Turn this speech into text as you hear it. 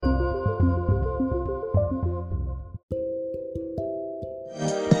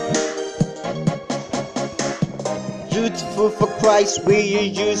Youthful for Christ, we are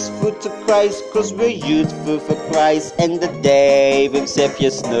useful to Christ, cause we're youthful for Christ, and the day himself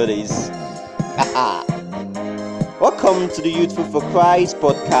just notice. Welcome to the Youthful for Christ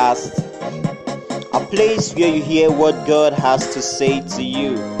podcast, a place where you hear what God has to say to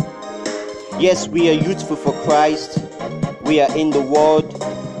you. Yes, we are youthful for Christ, we are in the world,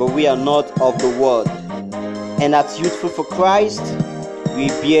 but we are not of the world. And at Youthful for Christ, we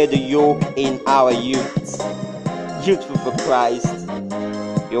bear the yoke in our youth. Youthful for Christ,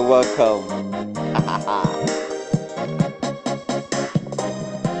 you're welcome.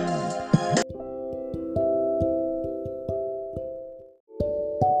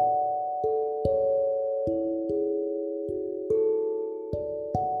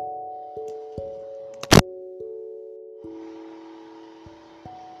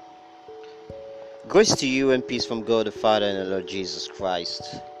 Grace to you and peace from God the Father and the Lord Jesus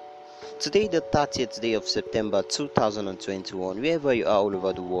Christ. Today, the 30th day of September 2021, wherever you are all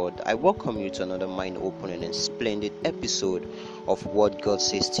over the world, I welcome you to another mind-opening and splendid episode of What God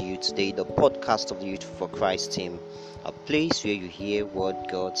Says to You Today, the podcast of the Youth for Christ team, a place where you hear what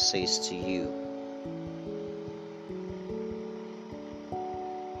God says to you.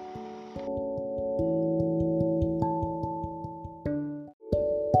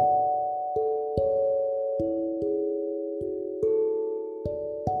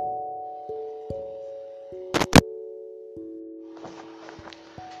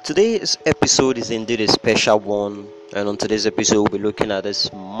 Today's episode is indeed a special one, and on today's episode we'll be looking at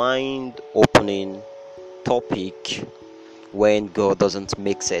this mind-opening topic: when God doesn't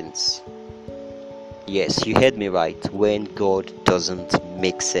make sense. Yes, you heard me right, when God doesn't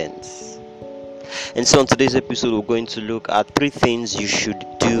make sense. And so on today's episode we're going to look at 3 things you should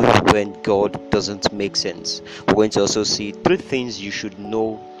do when God doesn't make sense. We're going to also see 3 things you should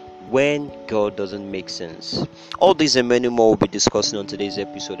know when God doesn't make sense. All these and many more we'll be discussing on today's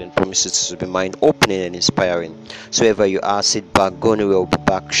episode, and promises to be mind-opening and inspiring. So wherever you are, sit back, go anywhere. We'll be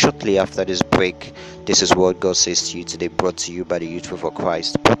back shortly after this break. This is What God Says to You Today, brought to you by the Youthful for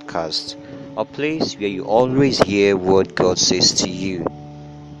Christ podcast, a place where you always hear what God says to you.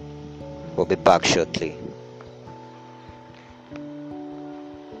 We'll be back shortly.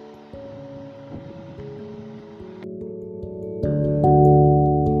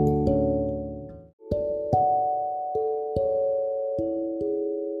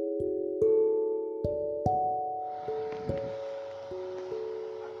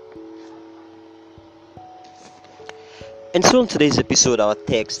 And so in today's episode, our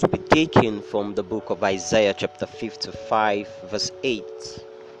text will be taken from the book of Isaiah chapter 55 verse 8.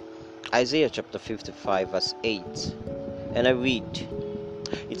 Isaiah chapter 55 verse 8. And I read,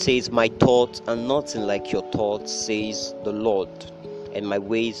 it says, "My thoughts are nothing like your thoughts, says the Lord, and my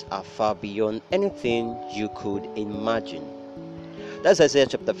ways are far beyond anything you could imagine." That's Isaiah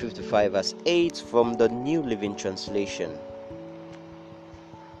chapter 55 verse 8 from the New Living Translation.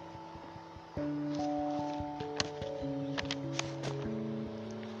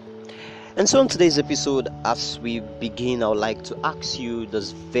 And so in today's episode, as we begin, I would like to ask you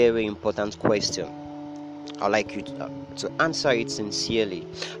this very important question. I'd like you to answer it sincerely.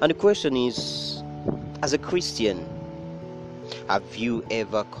 And the question is, as a Christian, have you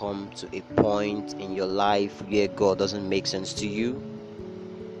ever come to a point in your life where God doesn't make sense to you?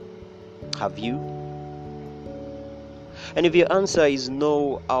 Have you? And if your answer is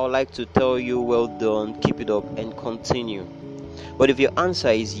no, I would like to tell you, well done, keep it up and continue. But if your answer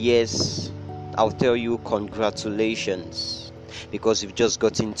is yes, I'll tell you congratulations, because you've just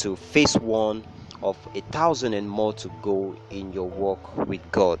got into phase 1 of 1,000 and more to go in your walk with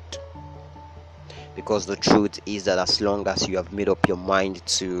God. Because the truth is that as long as you have made up your mind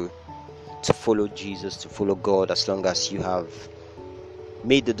to follow Jesus, to follow God, as long as you have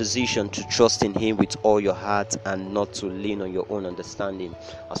made the decision to trust in Him with all your heart and not to lean on your own understanding,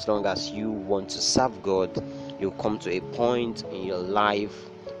 as long as you want to serve God, you'll come to a point in your life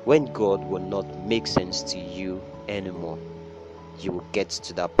when God will not make sense to you anymore. You will get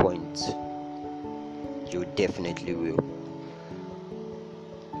to that point. You definitely will.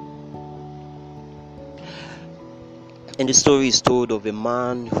 And the story is told of a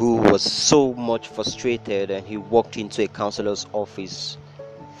man who was so much frustrated, and he walked into a counselor's office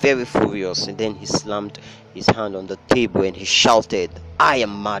very furious, and then he slammed his hand on the table and he shouted, "I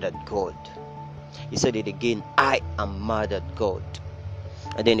am mad at God." He said it again, "I am mad at God."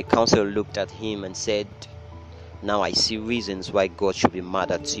 And then the counselor looked at him and said, "Now I see reasons why God should be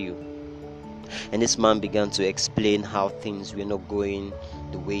mad at you." And this man began to explain how things were not going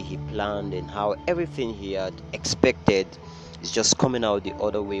the way he planned, and how everything he had expected It's just coming out the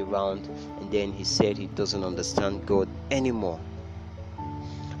other way around. And then he said he doesn't understand God anymore.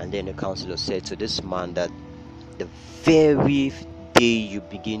 And then the counselor said to this man that the very day you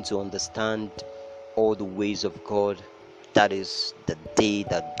begin to understand all the ways of God, that is the day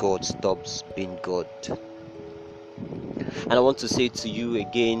that God stops being God. And I want to say to you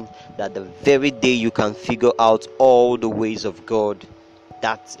again that the very day you can figure out all the ways of God,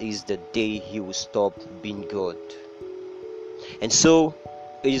 that is the day He will stop being God. And so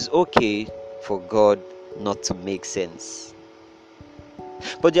it is okay for God not to make sense.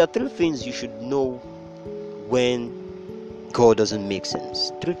 But there are three things you should know when God doesn't make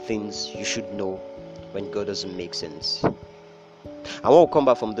sense. Three things you should know when God doesn't make sense. And when we come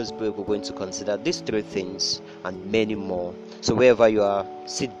back from this break, we're going to consider these three things and many more. So wherever you are,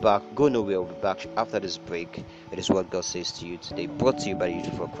 sit back, go nowhere. We'll be back after this break. It is what God says to you today. Brought to you by the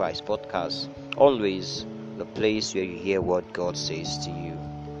Youth for Christ podcast. Always the place where you hear what God says to you.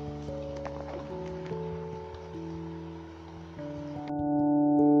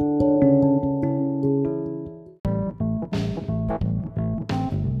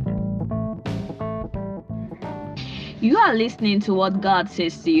 You are listening to What God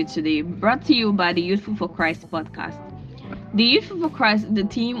Says to You Today, brought to you by the Youthful for Christ podcast. The Youthful for Christ is the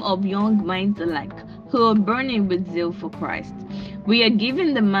team of young minds alike who are burning with zeal for Christ. We are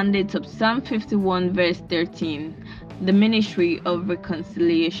given the mandate of Psalm 51 verse 13, the ministry of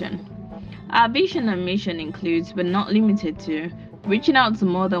reconciliation. Our vision and mission includes, but not limited to, reaching out to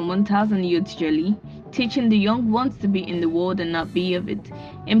more than 1,000 youths yearly, teaching the young ones to be in the world and not be of it,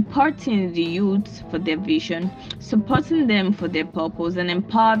 imparting the youths for their vision, supporting them for their purpose, and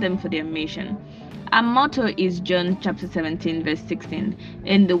empower them for their mission. Our motto is John chapter 17 verse 16,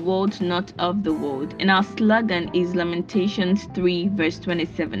 in the world, not of the world. And our slogan is Lamentations 3 verse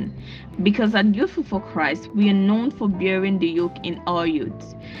 27. Because at Youthful for Christ, we are known for bearing the yoke in our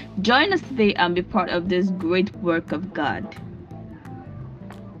youths. Join us today and be part of this great work of God.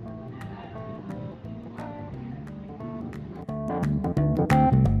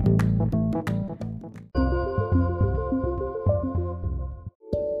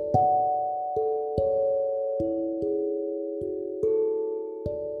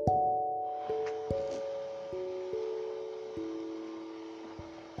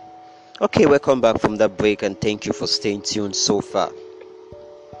 Okay, welcome back from that break and thank you for staying tuned so far.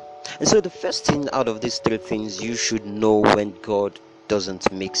 And so the first thing out of these three things you should know when God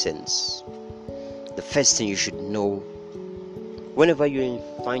doesn't make sense. The first thing you should know whenever you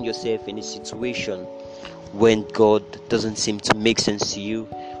find yourself in a situation when God doesn't seem to make sense to you,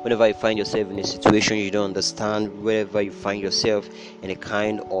 whenever you find yourself in a situation you don't understand, wherever you find yourself in a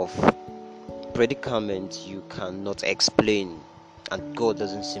kind of predicament you cannot explain, and God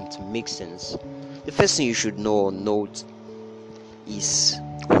doesn't seem to make sense, the first thing you should know or note is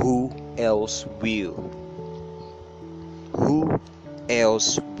who else will? Who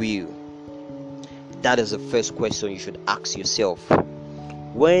else will? That is the first question you should ask yourself.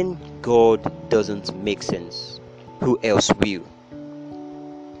 When God doesn't make sense, who else will?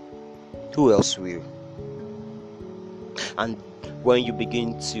 Who else will? And when you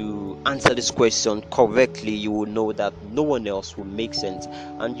begin to answer this question correctly, you will know that no one else will make sense,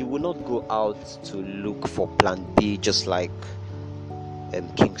 and you will not go out to look for plan B just like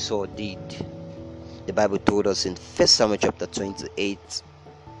King Saul did. The Bible told us in 1 Samuel chapter 28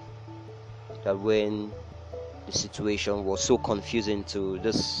 that when the situation was so confusing to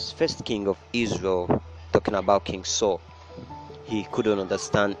this first king of Israel, talking about King Saul, he couldn't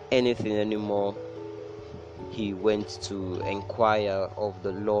understand anything anymore. He went to inquire of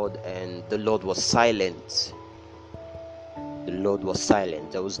the Lord, and the Lord was silent. The Lord was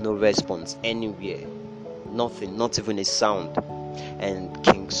silent. There was no response anywhere. Nothing, not even a sound. And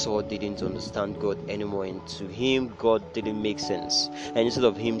King Saul didn't understand God anymore, and to him God didn't make sense. And instead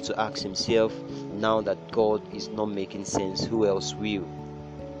of him to ask himself, now that God is not making sense, who else will?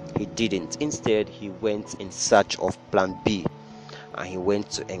 He didn't. Instead, he went in search of plan B, and he went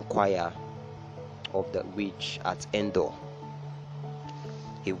to inquire of the witch at Endor.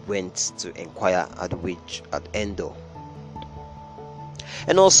 He went to inquire at the witch at Endor.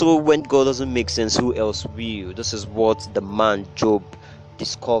 And also, when God doesn't make sense, who else will? This is what the man Job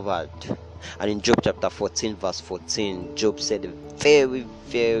discovered. And in Job chapter 14 verse 14, Job said a very,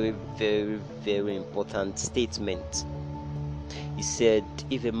 very, very, very important statement. He said,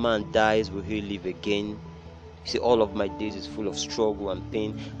 if a man dies, will he live again? You see, all of my days is full of struggle and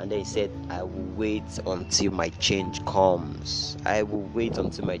pain. And then he said, I will wait until my change comes. I will wait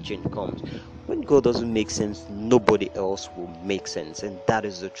until my change comes. When God doesn't make sense, nobody else will make sense. And that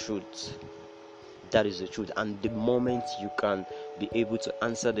is the truth. That is the truth. And the moment you can be able to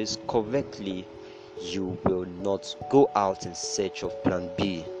answer this correctly, you will not go out in search of plan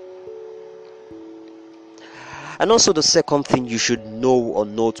B. And also, the second thing you should know or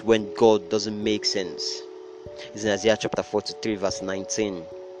note when God doesn't make sense is in Isaiah chapter 43 verse 19.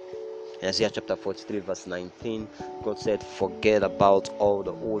 In Isaiah chapter 43 verse 19, God said, forget about all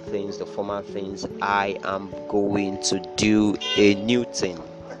the old things, the former things. I am going to do a new thing.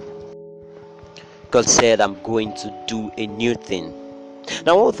 God said, I'm going to do a new thing.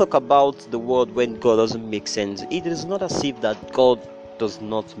 Now, I want to talk about the word when God doesn't make sense. It is not as if that God does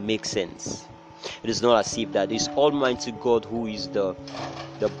not make sense. It is not as if that is Almighty God, who is the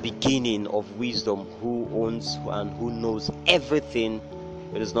beginning of wisdom, who owns and who knows everything.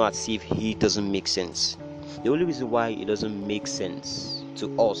 It is not as if He doesn't make sense. The only reason why it doesn't make sense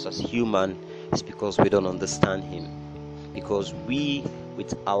to us as human is because we don't understand Him. Because we,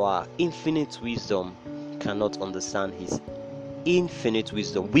 with our infinite wisdom, cannot understand His infinite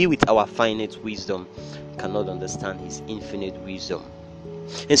wisdom. We, with our finite wisdom, cannot understand His infinite wisdom.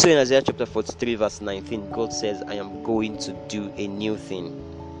 And so in Isaiah chapter 43 verse 19, God says, I am going to do a new thing.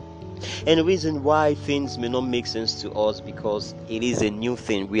 And the reason why things may not make sense to us, because it is a new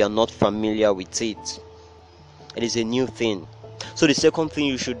thing. We are not familiar with it. It is a new thing. So the second thing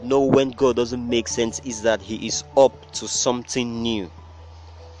you should know when God doesn't make sense is that He is up to something new.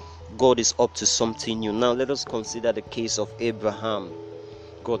 God is up to something new. Now let us consider the case of Abraham.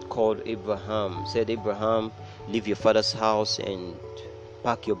 God called Abraham, said, Abraham, leave your father's house and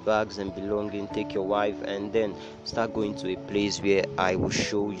pack your bags and belongings, take your wife, and then start going to a place where I will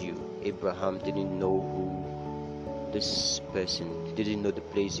show you. Abraham didn't know who this person, didn't know the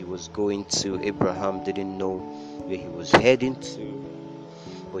place he was going to. Abraham didn't know where he was heading to,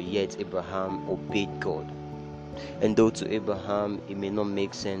 but yet Abraham obeyed God. And though to Abraham it may not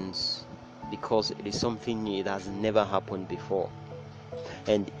make sense, because it is something new, it has never happened before.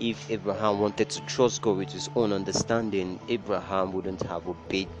 And if Abraham wanted to trust God with his own understanding, Abraham wouldn't have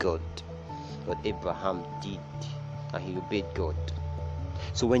obeyed God. But Abraham did, and he obeyed God.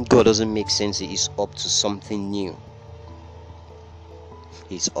 So when God doesn't make sense, He is up to something new.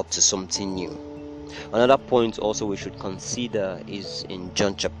 He is up to something new. Another point also we should consider is in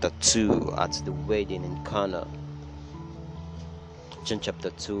John chapter 2 at the wedding in Cana. John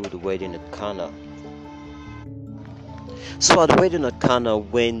chapter 2, the wedding at Cana. So at the wedding at Cana,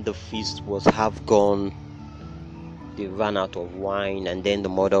 when the feast was half gone, they ran out of wine, and then the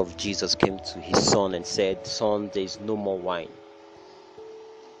mother of Jesus came to his son and said, Son, there is no more wine.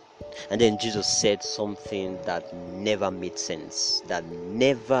 And then Jesus said something that never made sense, that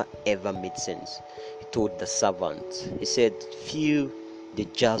never ever made sense. He told the servant, He said, fill the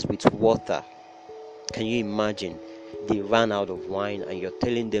jars with water. Can you imagine? They ran out of wine and you're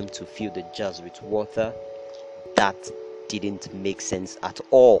telling them to fill the jars with water? That didn't make sense at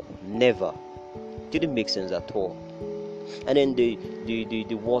all. Never. Didn't make sense at all. And then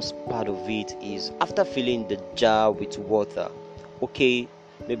the worst part of it is, after filling the jar with water, okay,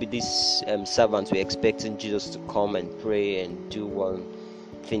 maybe these servants were expecting Jesus to come and pray and do one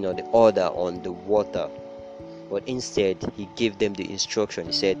thing or the other on the water, but instead He gave them the instruction.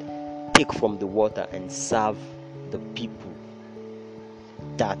 He said, take from the water and serve the people.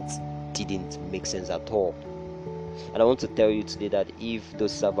 That didn't make sense at all. And I want to tell you today that if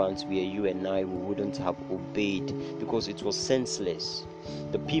those servants were you and I, we wouldn't have obeyed, because it was senseless.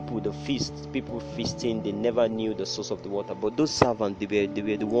 The people, people feasting, they never knew the source of the water. But those servants, they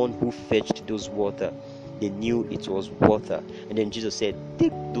were the one who fetched those water. They knew it was water. And then Jesus said,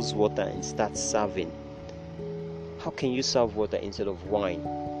 take those water and start serving. How can you serve water instead of wine?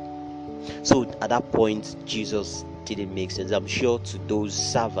 So at that point, Jesus didn't make sense. I'm sure to those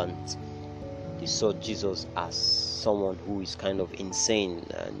servants, they saw Jesus as someone who is kind of insane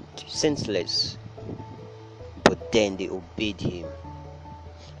and senseless. But then they obeyed Him.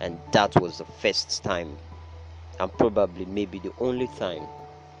 And that was the first time, and probably maybe the only time,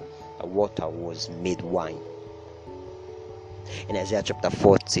 that water was made wine. In Isaiah chapter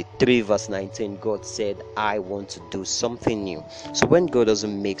 43 verse 19, God said, I want to do something new. So when God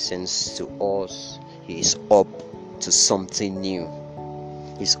doesn't make sense to us, He is up to something new.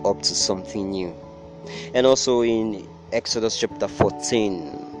 He's up to something new. And also in Exodus chapter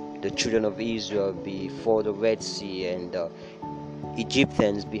 14, the children of Israel before the Red Sea, and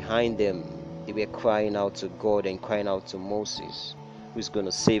Egyptians behind them, they were crying out to God and crying out to Moses, who's going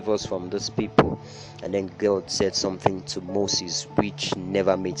to save us from these people. And then God said something to Moses which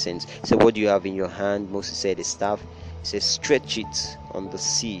never made sense. He said, what do you have in your hand? Moses said, a staff. He said, stretch it on the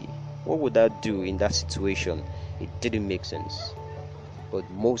sea. What would that do in that situation? It didn't make sense. But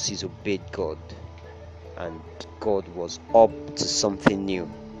Moses obeyed God. and God was up to something new.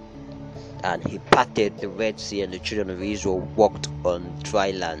 And he parted the Red Sea, and the children of Israel walked on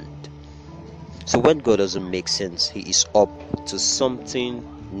dry land. So when God doesn't make sense, he is up to something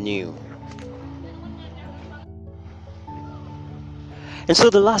new. And so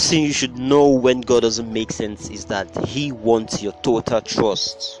the last thing you should know when God doesn't make sense is that he wants your total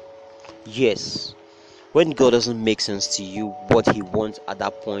trust. Yes, when God doesn't make sense to you, what he wants at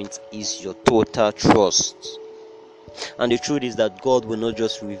that point is your total trust. And the truth is that God will not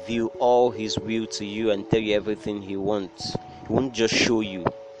just reveal all his will to you and tell you everything he wants. He won't just show you.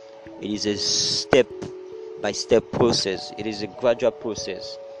 It is a step by step process. It is a gradual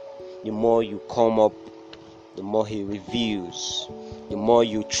process. The more you come up, the more he reveals. The more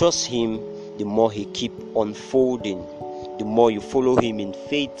you trust him, the more he keep unfolding. The more you follow him in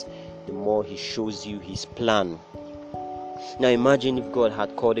faith, the more he shows you his plan. Now imagine if God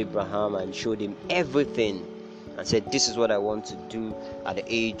had called Abraham and showed him everything and said, this is what I want to do at the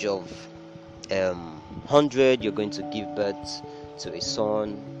age of 100. You're going to give birth to a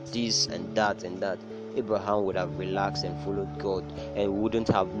son, this and that and that. Abraham would have relaxed and followed God, and wouldn't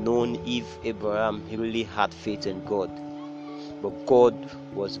have known if Abraham really had faith in God. But God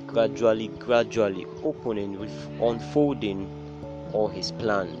was gradually opening, unfolding all his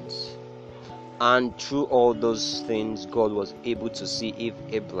plans. And through all those things, God was able to see if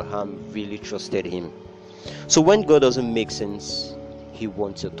Abraham really trusted him. So when God doesn't make sense, he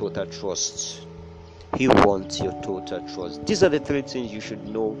wants your total trust. He wants your total trust. These are the three things you should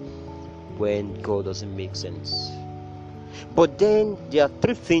know when God doesn't make sense. But then there are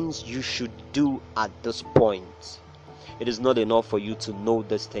three things you should do at this point. It is not enough for you to know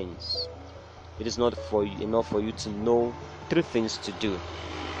these things. It is not enough for you to know three things to do.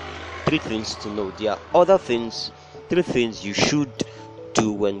 Three things to know. There are other things, three things you should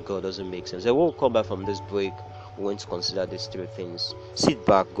do when God doesn't make sense. And when we come back from this break, we're going to consider these three things. Sit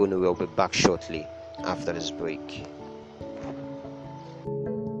back, go nowhere. We'll be back shortly after this break.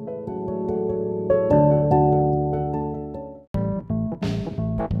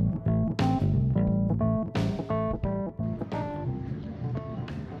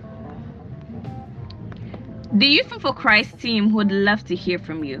 The Youthful for Christ team would love to hear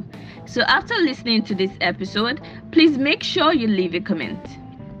from you. So after listening to this episode, please make sure you leave a comment.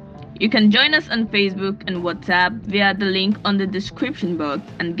 You can join us on Facebook and WhatsApp via the link on the description box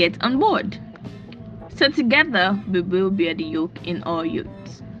and get on board. So together, we will bear the yoke in our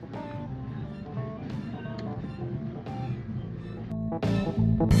youths.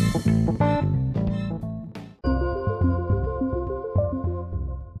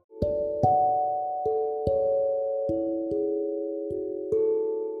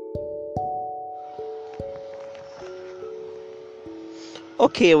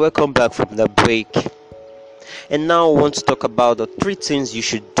 Okay, welcome back from the break. And now I want to talk about the three things you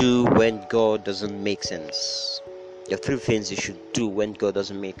should do when God doesn't make sense. The three things you should do when God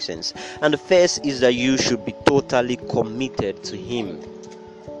doesn't make sense. And the first is that you should be totally committed to him.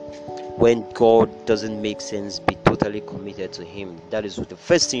 When God doesn't make sense, be totally committed to him. That is the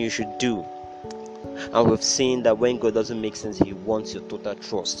first thing you should do. And we've seen that when God doesn't make sense, he wants your total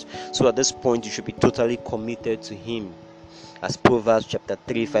trust. So at this point, you should be totally committed to him. As Proverbs chapter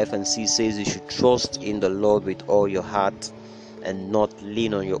 3, 5 and 6 says, you should trust in the Lord with all your heart and not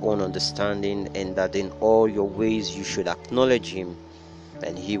lean on your own understanding, and that in all your ways you should acknowledge him,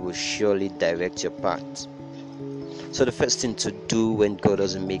 and he will surely direct your path. So the first thing to do when God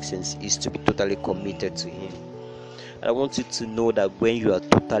doesn't make sense is to be totally committed to him. And I want you to know that when you are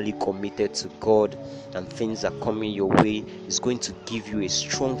totally committed to God and things are coming your way, it's going to give you a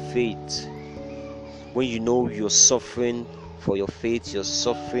strong faith. When you know you're suffering for your faith, you're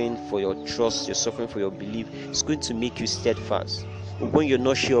suffering for your trust, you're suffering for your belief, it's going to make you steadfast. But when you're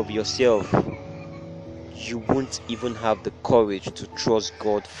not sure of yourself, you won't even have the courage to trust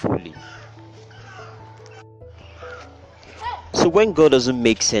God fully. So when God doesn't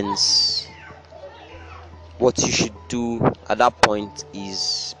make sense, what you should do at that point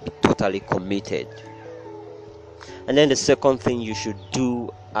is be totally committed. And then the second thing you should do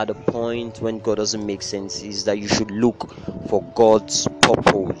at the point when God doesn't make sense is that you should look for God's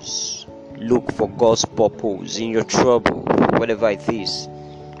purpose. Look for God's purpose in your trouble, whatever it is.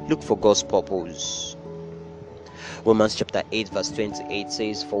 Look for God's purpose. Romans chapter 8 verse 28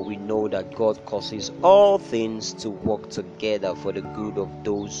 says, for we know that God causes all things to work together for the good of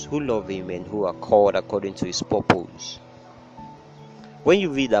those who love him and who are called according to his purpose. When you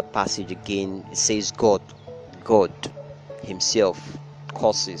read that passage again, it says God himself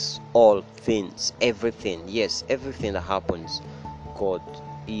causes all things, everything. Yes, everything that happens, God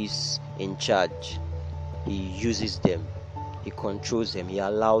is in charge. He uses them, He controls them, He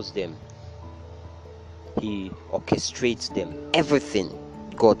allows them, He orchestrates them. Everything,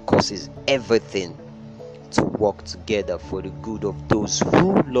 God causes everything to work together for the good of those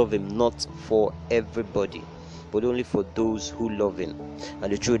who love Him, not for everybody, but only for those who love Him.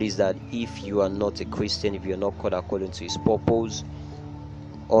 And the truth is that if you are not a Christian, if you are not called according to His purpose,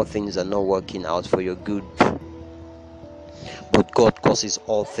 all things are not working out for your good. But God causes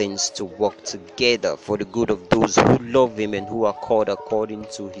all things to work together for the good of those who love Him and who are called according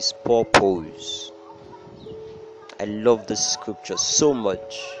to His purpose. I love this scripture so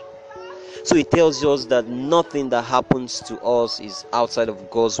much. So it tells us that nothing that happens to us is outside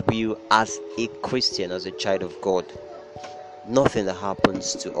of God's will as a Christian, as a child of God. Nothing that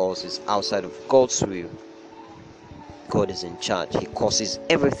happens to us is outside of God's will. God is in charge. He causes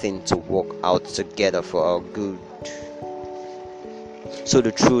everything to work out together for our good. So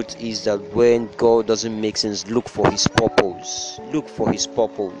the truth is that when God doesn't make sense, look for His purpose. Look for His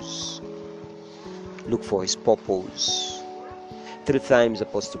purpose. Look for His purpose. 3 times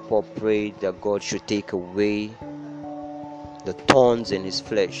Apostle Paul prayed that God should take away the thorns in his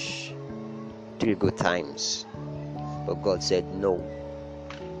flesh. 3 good times. But God said, no,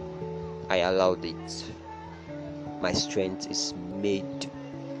 I allowed it. My strength is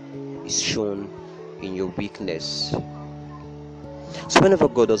shown in your weakness. So whenever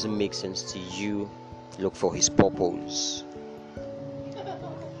God doesn't make sense to you, look for His purpose.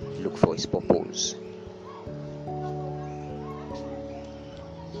 Look for His purpose.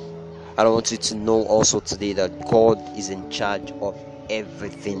 I want you to know also today that God is in charge of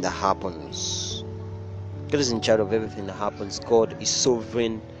everything that happens. God is in charge of everything that happens. God is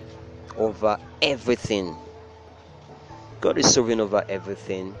sovereign over everything. God is sovereign over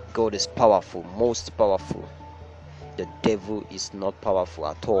everything. God is powerful, most powerful. The devil is not powerful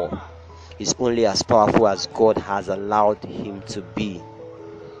at all. He's only as powerful as God has allowed him to be.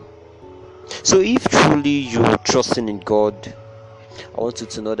 So if truly you are trusting in God, I want you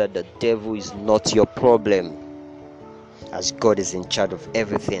to know that the devil is not your problem, as God is in charge of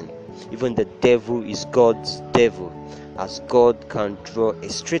everything. Even the devil is God's devil, as God can draw a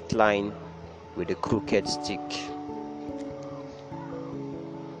straight line with a crooked stick.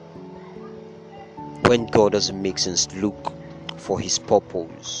 When God doesn't make sense, look for His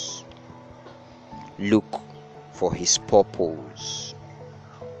purpose. Look for His purpose.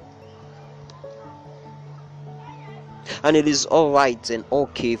 And it is alright and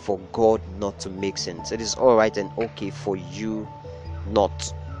okay for God not to make sense. It is alright and okay for you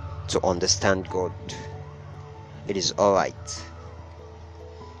not to understand God. It is alright.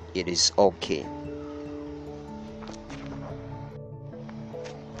 It is okay.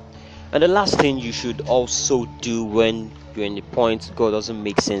 And the last thing you should also do when you're in the point God doesn't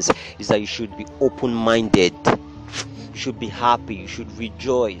make sense is that you should be open-minded. You should be happy. You should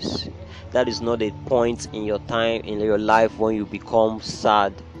rejoice. That is not a point in your time, in your life, when you become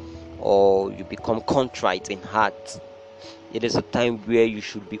sad or you become contrite in heart. It is a time where you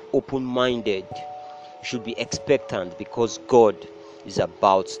should be open-minded. You should be expectant, because God is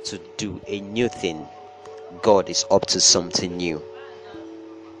about to do a new thing. God is up to something new.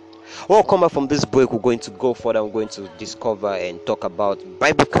 When we come back from this break, we're going to go further. We're going to discover and talk about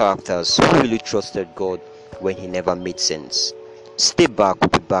Bible characters who really trusted God when He never made sense. Stay back, we'll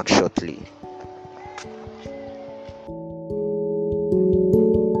be back shortly.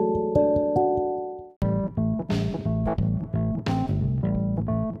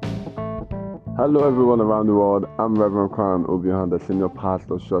 Hello everyone around the world, I'm Reverend Crown Obihan, the Senior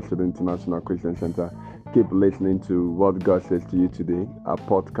Pastor of Short Street International Christian Center. Keep listening to What God Says to You Today, a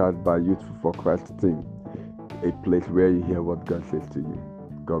podcast by Youthful for Christ team, a place where you hear what God says to you.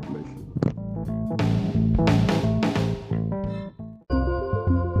 God bless you.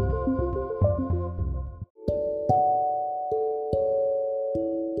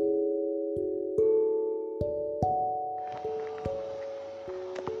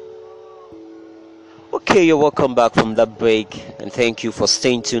 Okay, you're welcome back from that break, and thank you for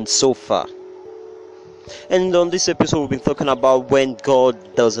staying tuned so far. And on this episode, we've been talking about when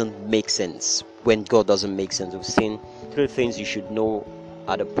God doesn't make sense. When God doesn't make sense, we've seen 3 things you should know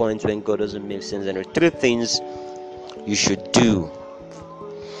at the point when God doesn't make sense, and there are 3 things you should do.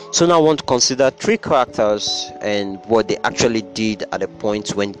 So now I want to consider 3 characters and what they actually did at the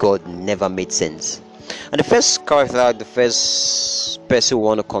point when God never made sense. And the first character, the first person we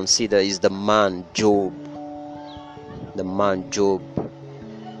want to consider is the man Job. The man Job.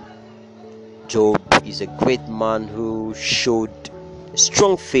 Job is a great man who showed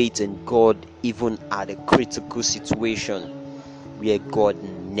strong faith in God even at a critical situation where God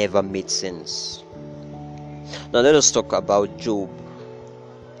never made sense. Now let us talk about Job.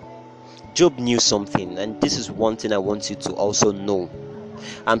 Job knew something, and this is one thing I want you to also know.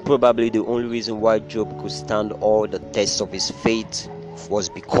 And probably the only reason why Job could stand all the tests of his faith was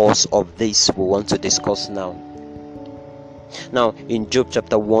because of this we want to discuss now. Now, in Job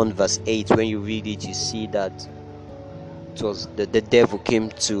chapter 1 verse 8, when you read it, you see that it was the devil came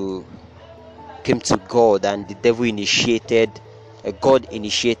to God, and the devil God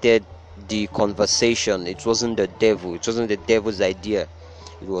initiated the conversation. It wasn't the devil, it wasn't the devil's idea.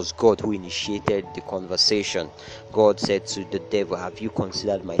 It was God who initiated the conversation. God said to the devil, "Have you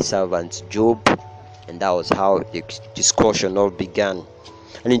considered my servant Job?" And that was how the discussion all began.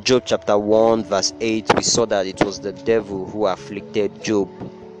 And in Job chapter 1 verse 8, we saw that it was the devil who afflicted Job.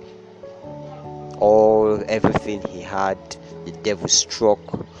 Everything he had, the devil struck,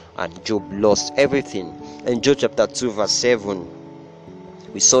 and Job lost everything. In Job chapter 2 verse 7,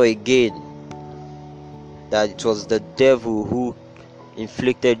 we saw again that it was the devil who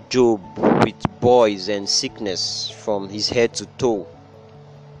inflicted Job with boils and sickness from his head to toe.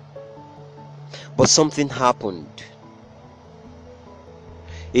 But something happened.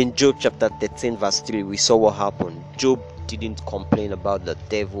 In Job chapter 13 verse 3, we saw what happened. Job didn't complain about the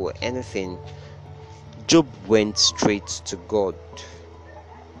devil or anything. Job went straight to God.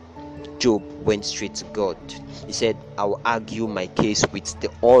 Job went straight to God. He said, "I will argue my case with the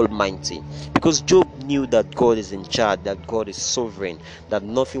Almighty." Because Job knew that God is in charge, that God is sovereign, that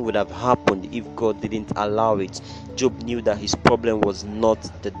nothing would have happened if God didn't allow it. Job knew that his problem was not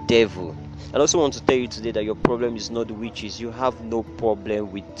the devil. I also want to tell you today that your problem is not the witches. You have no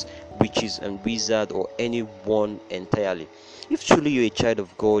problem with witches and wizards or anyone entirely. If truly you're a child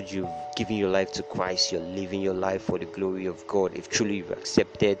of God, you've given your life to Christ, you're living your life for the glory of God. If truly you've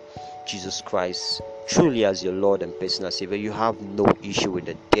accepted Jesus Christ truly as your Lord and personal Savior, you have no issue with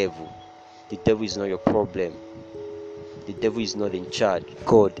the devil. The devil is not your problem. The devil is not in charge.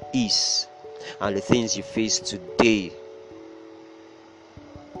 God is. And the things you face today,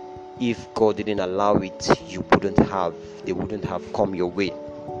 if God didn't allow it, they wouldn't have come your way.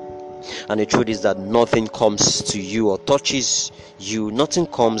 And the truth is that nothing comes to you or touches you, nothing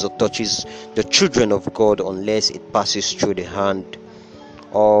comes or touches the children of God unless it passes through the hand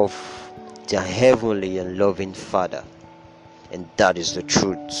of their heavenly and loving Father. And that is the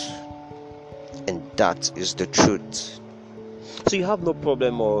truth. And that is the truth. So you have no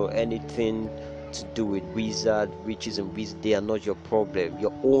problem or anything to do with wizards, witches and wizards. They are not your problem.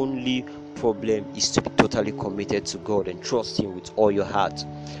 Your only problem is to be totally committed to God and trust Him with all your heart.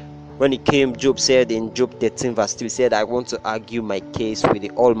 When it came, Job said in Job 13 verse 3, said, "I want to argue my case with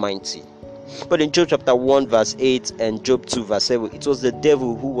the Almighty." But in Job chapter 1 verse 8 and Job 2 verse 7, it was the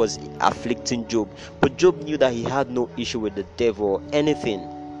devil who was afflicting Job. But Job knew that he had no issue with the devil or anything,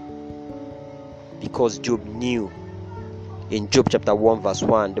 because Job knew. In Job chapter 1 verse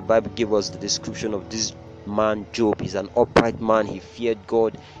 1, the Bible gave us the description of this man Job. He's an upright man. He feared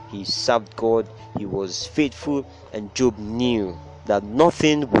God. He served God. He was faithful. And Job knew that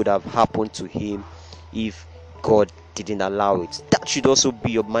nothing would have happened to him if God didn't allow it. That should also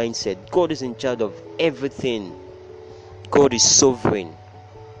be your mindset. God is in charge of everything. God is sovereign.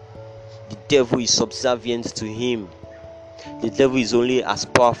 The devil is subservient to him. The devil is only as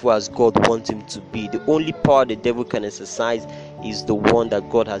powerful as God wants him to be. The only power the devil can exercise is the one that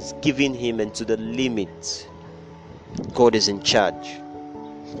God has given him, and to the limit. God is in charge.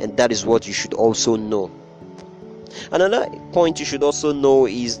 And that is what you should also know. Another point you should also know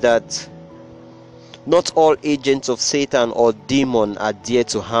is that not all agents of Satan or demon are there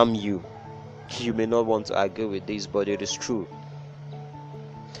to harm you. You may not want to agree with this, but it is true.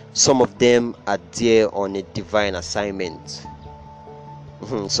 Some of them are there on a divine assignment.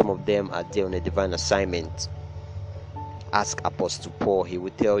 Some of them are there on a divine assignment. Ask Apostle Paul, he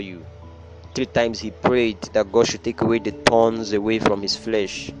will tell you. 3 times he prayed that God should take away the thorns away from his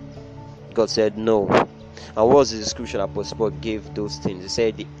flesh. God said no. And what was the description Apostle Paul gave those things? He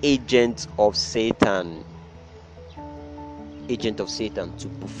said the agent of Satan. Agent of Satan to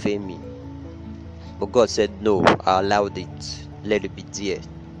buffet me. But God said no, I allowed it. Let it be there.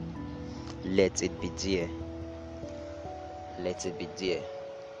 Let it be there. Let it be there.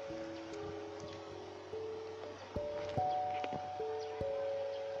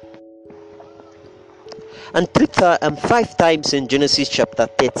 And 5 times in Genesis chapter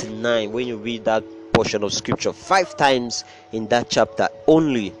 39, when you read that portion of scripture, 5 times in that chapter,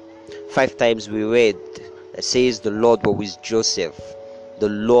 only 5 times we read, it says the Lord was with Joseph. The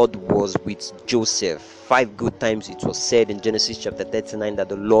Lord was with Joseph. 5 good times it was said in Genesis chapter 39 that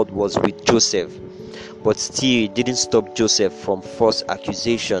the Lord was with Joseph. But still, it didn't stop Joseph from false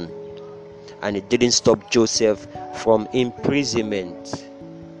accusation. and it didn't stop Joseph from imprisonment.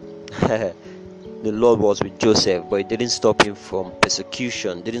 The Lord was with Joseph, but it didn't stop him from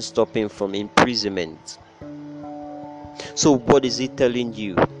persecution, didn't stop him from imprisonment. So what is it telling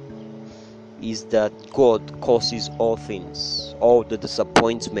you? Is that God causes all things, all the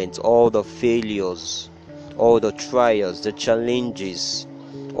disappointments, all the failures, all the trials, the challenges,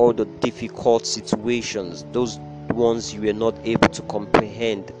 all the difficult situations, those ones you were not able to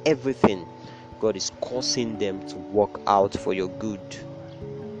comprehend, everything, God is causing them to work out for your good.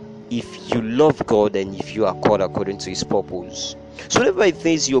 If you love God and if you are called according to His purpose. So whatever it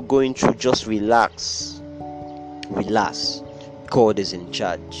is you're going through, just relax. Relax. God is in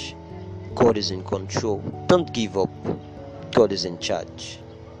charge. God is in control. Don't give up. God is in charge.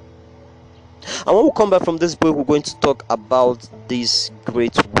 And when we come back from this break, we're going to talk about this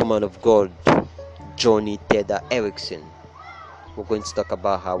great woman of God, Johnny Teda Erickson. We're going to talk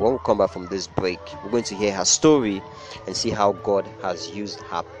about her. When we come back from this break, we're going to hear her story and see how God has used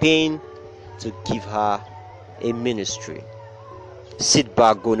her pain to give her a ministry. Sit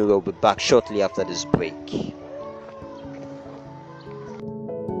back, Gonu will be back shortly after this break.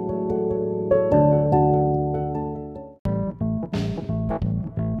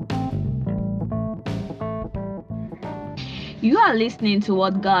 You are listening to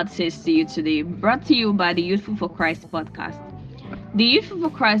What God Says to You Today, brought to you by the Youthful for Christ podcast. The Youthful for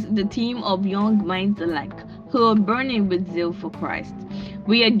Christ is the team of young minds alike who are burning with zeal for Christ.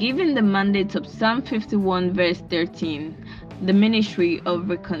 We are given the mandate of Psalm 51 verse 13, the ministry of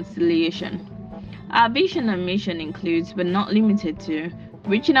reconciliation. Our vision and mission includes, but not limited to,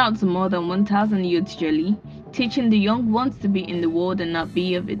 reaching out to more than 1,000 youths yearly, teaching the young ones to be in the world and not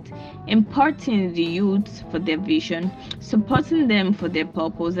be of it, imparting the youths for their vision, supporting them for their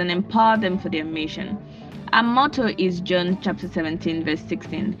purpose, and empower them for their mission. Our motto is John chapter 17 verse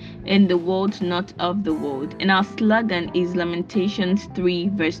 16, in the world, not of the world. And our slogan is Lamentations 3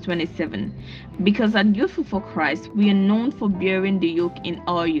 verse 27. Because at Youthful for Christ, we are known for bearing the yoke in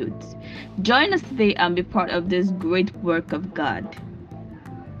our youths. Join us today and be part of this great work of God.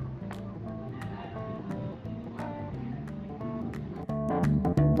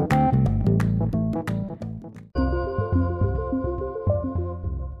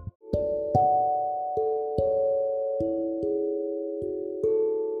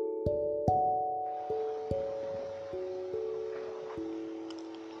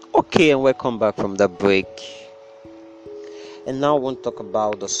 Okay, and welcome back from the break. And now I want to talk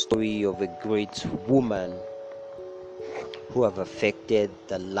about the story of a great woman who have affected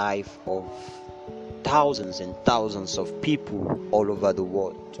the life of thousands and thousands of people all over the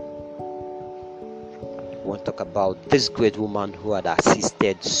world. I want to talk about this great woman who had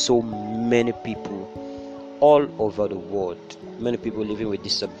assisted so many people all over the world, many people living with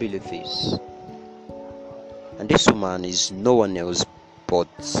disabilities. And this woman is no one else but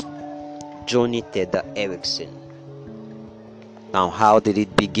Johnny Teda Erickson. Now, how did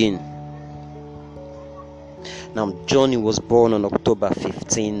it begin? Now, Johnny was born on October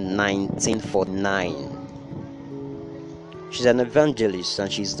 15, 1949. She's an evangelist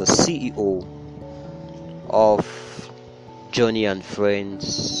and she's the CEO of Johnny and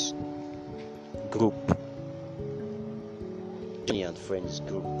Friends Group. Johnny and Friends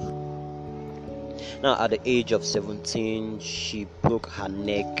Group. Now, at the age of 17, she broke her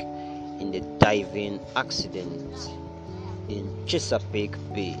neck in a diving accident in Chesapeake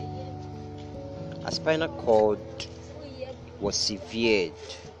Bay. Her spinal cord was severed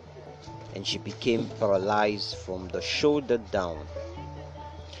and she became paralyzed from the shoulder down.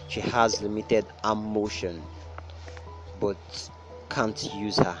 She has limited arm motion but can't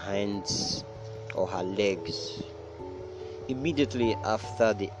use her hands or her legs. Immediately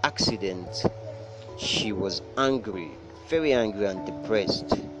after the accident, she was angry, very angry and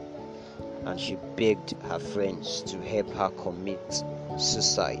depressed, and she begged her friends to help her commit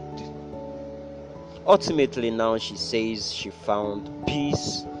suicide. Ultimately, now she says she found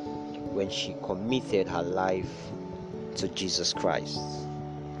peace when she committed her life to Jesus Christ.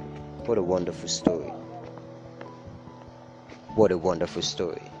 What a wonderful story. What a wonderful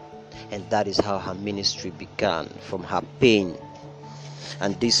story. And that is how her ministry began, from her pain.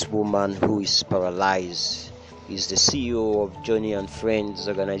 And this woman who is paralyzed is the CEO of Johnny and Friends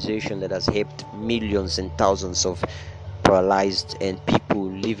organization that has helped millions and thousands of paralyzed and people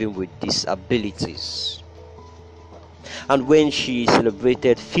living with disabilities. And when she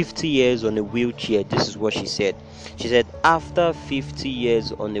celebrated 50 years on a wheelchair, this is what she said. She said, after 50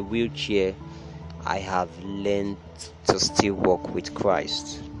 years on a wheelchair, I have learned to still walk with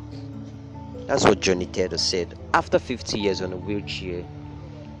Christ. That's what Johnny Teda said. After 50 years on a wheelchair,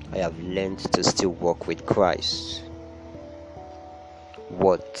 I have learned to still walk with Christ.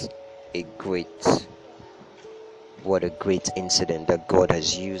 What a great incident that God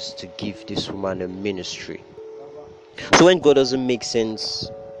has used to give this woman a ministry. So when God doesn't make sense,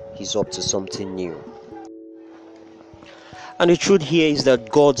 He's up to something new. And the truth here is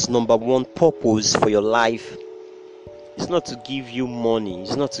that God's number one purpose for your life is not to give you money,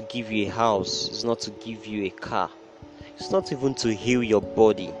 it's not to give you a house, it's not to give you a car, it's not even to heal your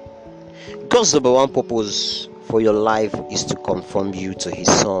body. God's number one purpose for your life is to conform you to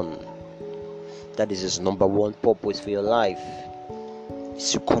His Son. That is His number one purpose for your life.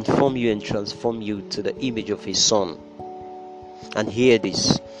 It's to conform you and transform you to the image of His Son. And hear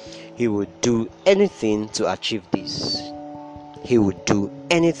this, He would do anything to achieve this. He would do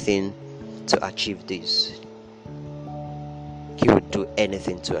anything to achieve this. He would do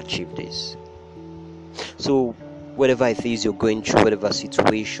anything to achieve this. So whatever it is you're going through, whatever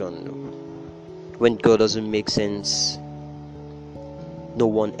situation, when God doesn't make sense, no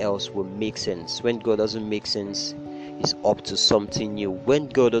one else will make sense. When God doesn't make sense, He's up to something new. When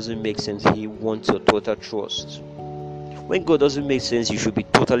God doesn't make sense, He wants your total trust. When God doesn't make sense, you should be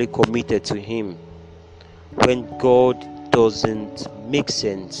totally committed to Him. When God doesn't make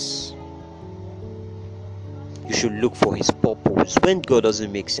sense, you should look for His purpose. When God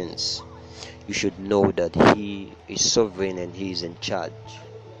doesn't make sense, you should know that He is sovereign and He is in charge.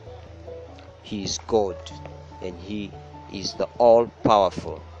 He is God and He is the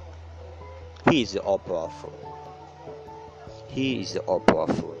all-powerful. He is the all-powerful. He is the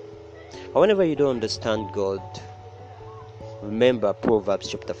all-powerful. And whenever you don't understand God, remember Proverbs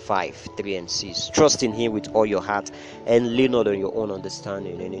chapter 5, 3 and 6. Trust in Him with all your heart and lean not on your own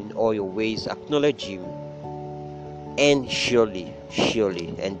understanding, and in all your ways acknowledge Him, and surely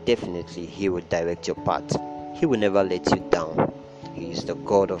and definitely He will direct your path. He will never let you down. He is the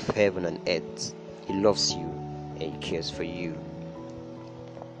God of heaven and earth. He loves you and He cares for you.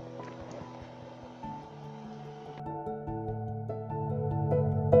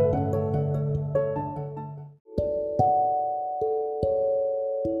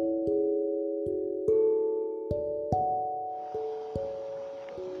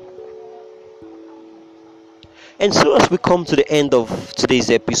 And so as we come to the end of today's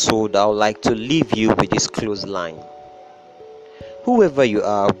episode, I would like to leave you with this close line. Whoever you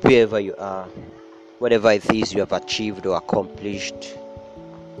are, wherever you are, whatever it is you have achieved or accomplished,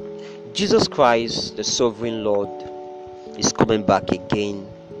 Jesus Christ, the sovereign Lord, is coming back again.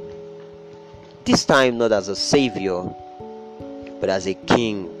 This time not as a savior, but as a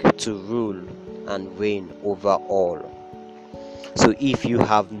king to rule and reign over all. So if you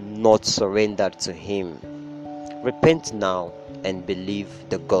have not surrendered to Him, repent now and believe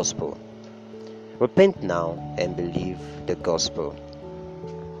the gospel. Repent now and believe the gospel.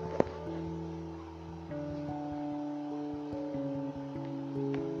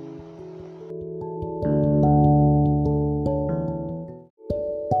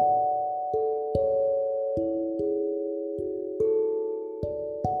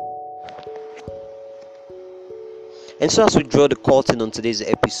 And so as we draw the curtain on today's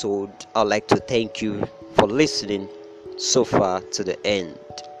episode, I'd like to thank you for listening so far to the end.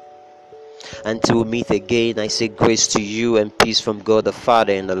 Until we meet again, I say grace to you and peace from God the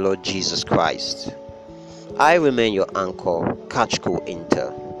Father and the Lord Jesus Christ. I remain your anchor, Kachko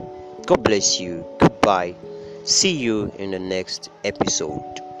Inter. God bless you. Goodbye. See you in the next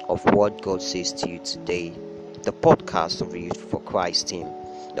episode of What God Says to You Today, the podcast of the Youth for Christ team,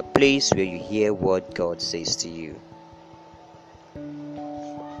 the place where you hear what God says to you.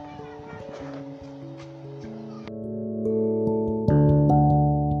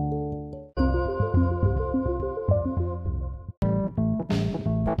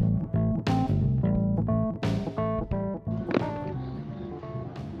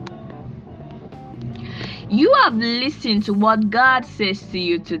 You have listened to What God Says to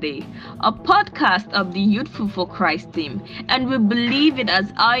You Today, a podcast of the Youthful for Christ team, and we believe it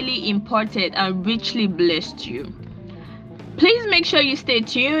has highly imported and richly blessed you. Please make sure you stay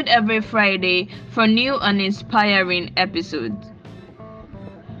tuned every Friday for new and inspiring episodes.